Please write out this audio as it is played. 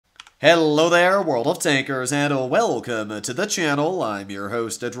Hello there, World of Tankers, and welcome to the channel. I'm your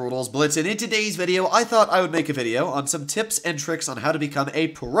host, World of Blitz, and in today's video, I thought I would make a video on some tips and tricks on how to become a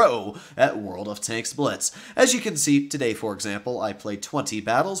pro at World of Tanks Blitz. As you can see, today, for example, I played 20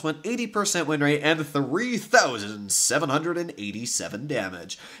 battles, went 80% win rate, and 3,787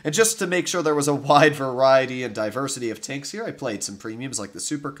 damage. And just to make sure there was a wide variety and diversity of tanks here, I played some premiums like the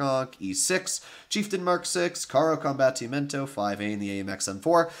Super Conch, E6, Chieftain Mark 6, Caro Combattimento, 5A, and the AMX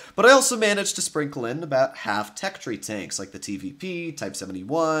M4, but I also managed to sprinkle in about half tech tree tanks like the TVP, Type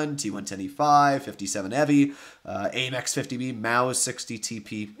 71, T110E5, 57 Heavy, AMX 50B, Mao 60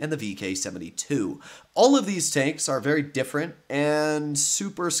 TP, and the VK 72. All of these tanks are very different and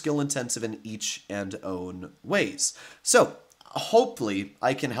super skill intensive in each and own ways. So hopefully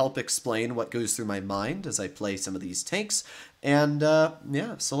I can help explain what goes through my mind as I play some of these tanks. And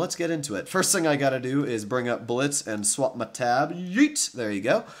yeah, so let's get into it. First thing I gotta do is bring up Blitz and swap my tab. Yeet! There you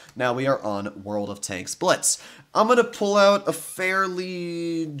go. Now we are on World of Tanks Blitz. I'm gonna pull out a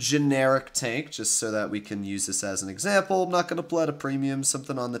fairly generic tank just so that we can use this as an example. I'm not gonna pull out a premium,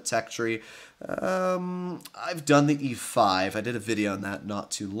 something on the tech tree. I've done the E5. I did a video on that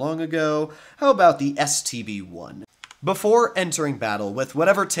not too long ago. How about the STB1? Before entering battle with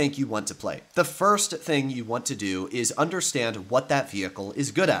whatever tank you want to play, the first thing you want to do is understand what that vehicle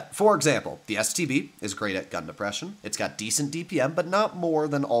is good at. For example, the STB is great at gun depression. It's got decent DPM, but not more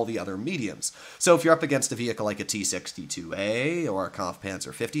than all the other mediums. So if you're up against a vehicle like a T62A or a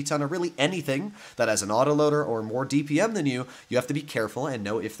Kampfpanzer 50 ton, or really anything that has an autoloader or more DPM than you have to be careful and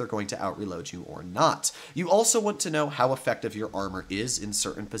know if they're going to out-reload you or not. You also want to know how effective your armor is in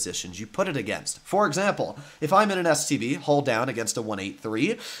certain positions you put it against. For example, if I'm in an STB, hold down against a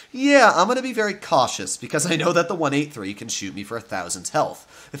 183, yeah, I'm going to be very cautious because I know that the 183 can shoot me for 1,000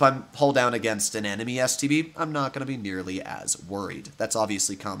 health. If I'm hold down against an enemy STB, I'm not going to be nearly as worried. That's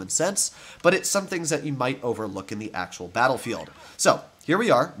obviously common sense, but it's some things that you might overlook in the actual battlefield. So, here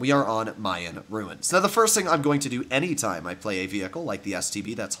we are on Mayan Ruins. Now the first thing I'm going to do anytime I play a vehicle like the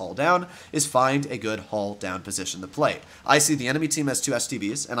STB that's hull down is find a good hull down position to play. I see the enemy team has two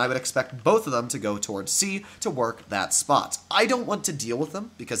STBs, and I would expect both of them to go towards C to work that spot. I don't want to deal with them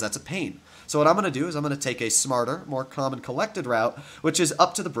because that's a pain. So what I'm going to do is I'm going to take a smarter, more calm and collected route, which is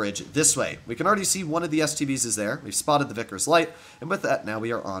up to the bridge this way. We can already see one of the STBs is there. We've spotted the Vickers Light, and with that now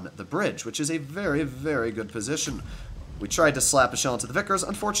we are on the bridge, which is a very, very good position. We tried to slap a shell into the Vickers.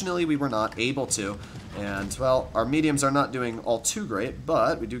 Unfortunately, we were not able to. And, well, our mediums are not doing all too great,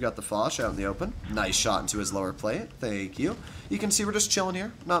 but we do got the Foch out in the open. Nice shot into his lower plate. Thank you. You can see we're just chilling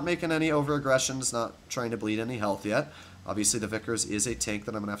here, not making any over-aggressions, not trying to bleed any health yet. Obviously, the Vickers is a tank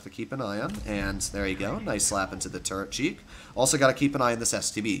that I'm going to have to keep an eye on. And there you go. Nice slap into the turret cheek. Also got to keep an eye on this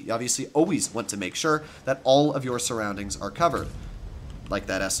STB. You obviously always want to make sure that all of your surroundings are covered. Like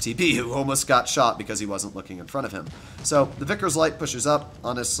that STB who almost got shot because he wasn't looking in front of him. So the Vickers Light pushes up.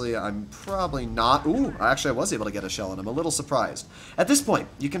 Honestly, I'm probably not. Ooh, actually I was able to get a shell, and I'm a little surprised. At this point,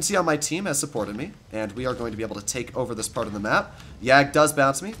 you can see how my team has supported me, and we are going to be able to take over this part of the map. Yag does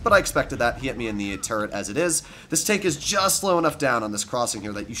bounce me, but I expected that. He hit me in the turret as it is. This tank is just low enough down on this crossing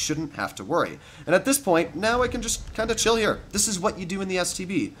here that you shouldn't have to worry. And at this point, now I can just kind of chill here. This is what you do in the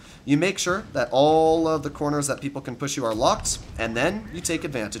STB. You make sure that all of the corners that people can push you are locked, and then you take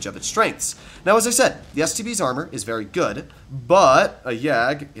advantage of its strengths. Now, as I said, the STB's armor is very good, but a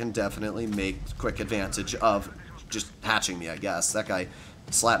Yag can definitely make quick advantage of just hatching me, I guess. That guy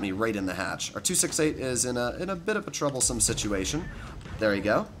slapped me right in the hatch. Our 268 is in a bit of a troublesome situation. There you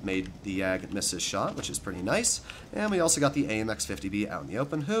go. Made the Yag miss his shot, which is pretty nice. And we also got the AMX 50B out in the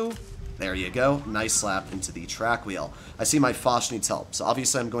open, who... There you go. Nice slap into the track wheel. I see my Foch needs help, so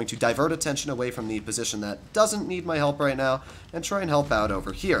obviously I'm going to divert attention away from the position that doesn't need my help right now and try and help out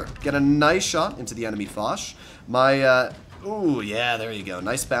over here. Get a nice shot into the enemy Foch. My, ooh, yeah, there you go.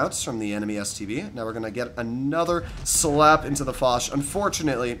 Nice bounce from the enemy STB. Now we're going to get another slap into the Foch.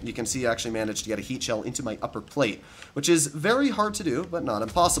 Unfortunately, you can see I actually managed to get a heat shell into my upper plate, which is very hard to do, but not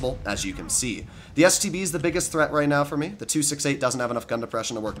impossible, as you can see. The STB is the biggest threat right now for me. The 268 doesn't have enough gun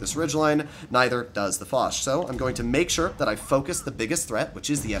depression to work this ridgeline, neither does the Foch. So I'm going to make sure that I focus the biggest threat, which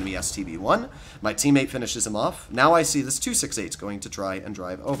is the enemy STB1. My teammate finishes him off. Now I see this 268 is going to try and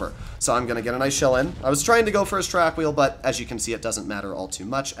drive over. So I'm going to get a nice shell in. I was trying to go for his track wheel, but as you can see, it doesn't matter all too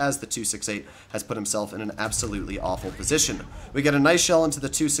much, as the 268 has put himself in an absolutely awful position. We get a nice shell into the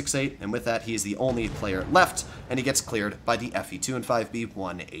 268, and with that, he is the only player left, and he gets cleared by the FE2 and 5B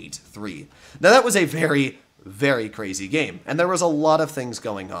 183. Now that was a very, very crazy game, and there was a lot of things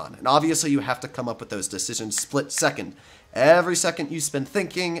going on, and obviously you have to come up with those decisions split second. Every second you spend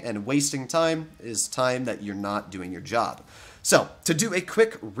thinking and wasting time is time that you're not doing your job. So, to do a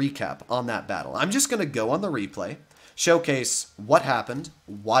quick recap on that battle, I'm just going to go on the replay, showcase what happened,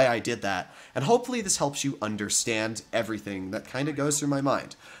 why I did that, and hopefully this helps you understand everything that kind of goes through my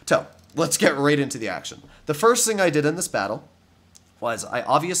mind. So, let's get right into the action. The first thing I did in this battle was I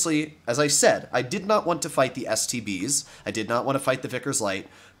obviously, as I said, I did not want to fight the STBs. I did not want to fight the Vickers Light.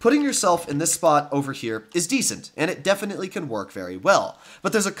 Putting yourself in this spot over here is decent, and it definitely can work very well.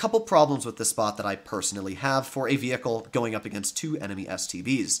 But there's a couple problems with this spot that I personally have for a vehicle going up against two enemy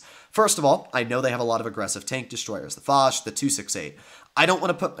STBs. First of all, I know they have a lot of aggressive tank destroyers, the Foch, the 268. I don't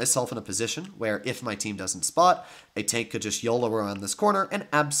want to put myself in a position where if my team doesn't spot, a tank could just YOLO around this corner and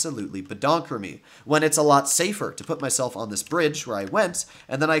absolutely badonker me, when it's a lot safer to put myself on this bridge where I went,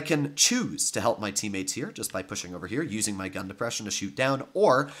 and then I can choose to help my teammates here just by pushing over here, using my gun depression to shoot down,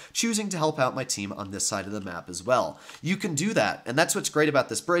 or choosing to help out my team on this side of the map as well. You can do that, and that's what's great about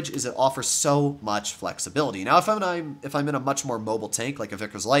this bridge, is it offers so much flexibility. Now, if I'm in a much more mobile tank, like a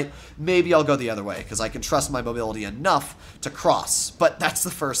Vickers Light, maybe I'll go the other way, because I can trust my mobility enough to cross. But that's the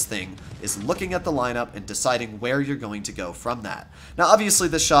first thing, is looking at the lineup and deciding where you're going to go from that. Now, obviously,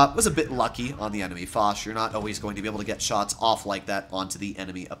 this shot was a bit lucky on the enemy Foch. You're not always going to be able to get shots off like that onto the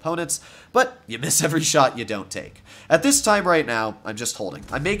enemy opponents, but you miss every shot you don't take. At this time right now, I'm just holding.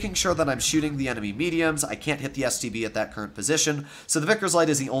 I'm making sure that I'm shooting the enemy mediums. I can't hit the STB at that current position, so the Vickers Light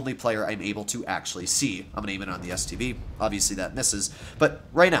is the only player I'm able to actually see. I'm going to aim it on the STB. Obviously, that misses. But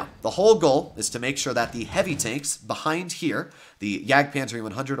right now, the whole goal is to make sure that the heavy tanks behind here, the Jagdpanzer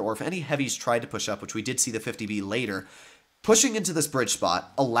 100, or if any heavies tried to push up, which we did see the 50B later, pushing into this bridge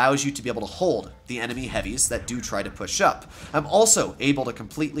spot allows you to be able to hold the enemy heavies that do try to push up. I'm also able to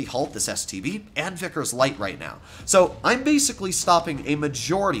completely halt this STB and Vickers Light right now. So I'm basically stopping a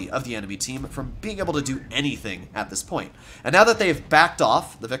majority of the enemy team from being able to do anything at this point. And now that they've backed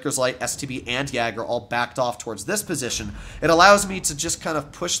off, the Vickers Light, STB, and Jäger all backed off towards this position, it allows me to just kind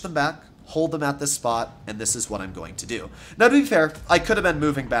of push them back, hold them at this spot, and this is what I'm going to do. Now, to be fair, I could have been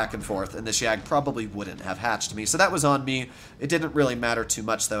moving back and forth, and this Yag probably wouldn't have hatched me, so that was on me. It didn't really matter too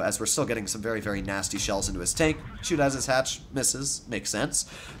much, though, as we're still getting some very, very nasty shells into his tank. Shoot as his hatch, misses, makes sense.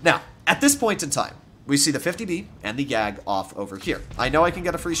 Now, at this point in time, we see the 50B and the Yag off over here. I know I can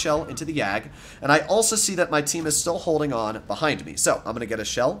get a free shell into the Yag, and I also see that my team is still holding on behind me. So I'm going to get a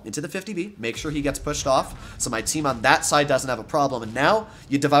shell into the 50B, make sure he gets pushed off, so my team on that side doesn't have a problem. And now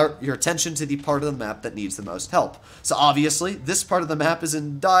you divert your attention to the part of the map that needs the most help. So obviously, this part of the map is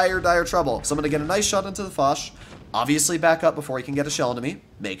in dire, dire trouble. So I'm going to get a nice shot into the Foch. Obviously back up before he can get a shell into me.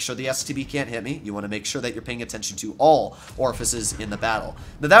 Make sure the STB can't hit me. You want to make sure that you're paying attention to all orifices in the battle.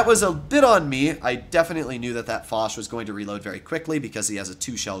 Now that was a bit on me. I definitely knew that that Foch was going to reload very quickly because he has a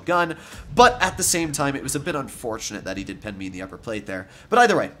 2-shell gun, but at the same time it was a bit unfortunate that he did pen me in the upper plate there. But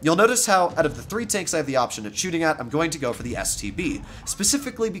either way, you'll notice how out of the 3 tanks I have the option at shooting at, I'm going to go for the STB,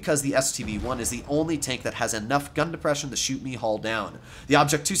 specifically because the STB-1 is the only tank that has enough gun depression to shoot me hull down. The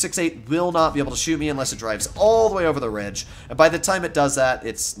Object 268 will not be able to shoot me unless it drives all the way over the ridge, and by the time it does that,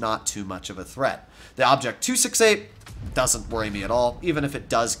 it's not too much of a threat. The Object 268 doesn't worry me at all, even if it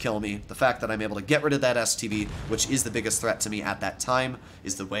does kill me. The fact that I'm able to get rid of that STB, which is the biggest threat to me at that time,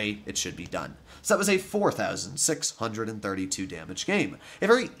 is the way it should be done. So that was a 4,632 damage game. A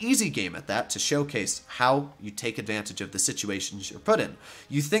very easy game at that to showcase how you take advantage of the situations you're put in.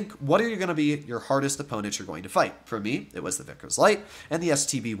 You think, what are you going to be your hardest opponents you're going to fight? For me, it was the Vickers Light and the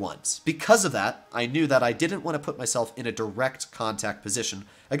STB-1s. Because of that, I knew that I didn't want to put myself in a direct contact position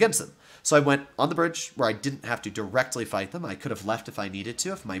against them. So I went on the bridge where I didn't have to directly fight them. I could have left if I needed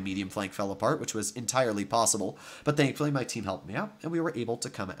to, if my medium flank fell apart, which was entirely possible. But thankfully, my team helped me out, and we were able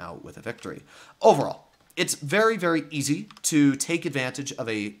to come out with a victory. Overall, it's very, very easy to take advantage of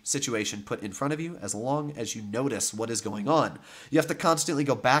a situation put in front of you as long as you notice what is going on. You have to constantly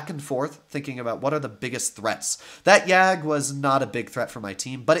go back and forth thinking about what are the biggest threats. That Yag was not a big threat for my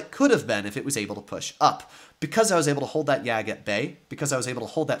team, but it could have been if it was able to push up. Because I was able to hold that Yag at bay, because I was able to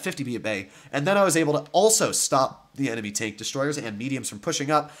hold that 50B at bay, and then I was able to also stop the enemy tank destroyers and mediums from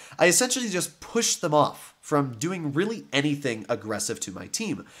pushing up, I essentially just pushed them off from doing really anything aggressive to my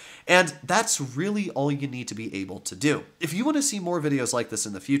team. And that's really all you need to be able to do. If you want to see more videos like this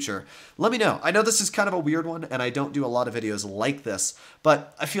in the future, let me know. I know this is kind of a weird one, and I don't do a lot of videos like this,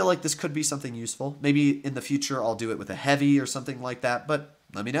 but I feel like this could be something useful. Maybe in the future I'll do it with a heavy or something like that, but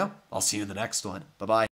let me know. I'll see you in the next one. Bye-bye.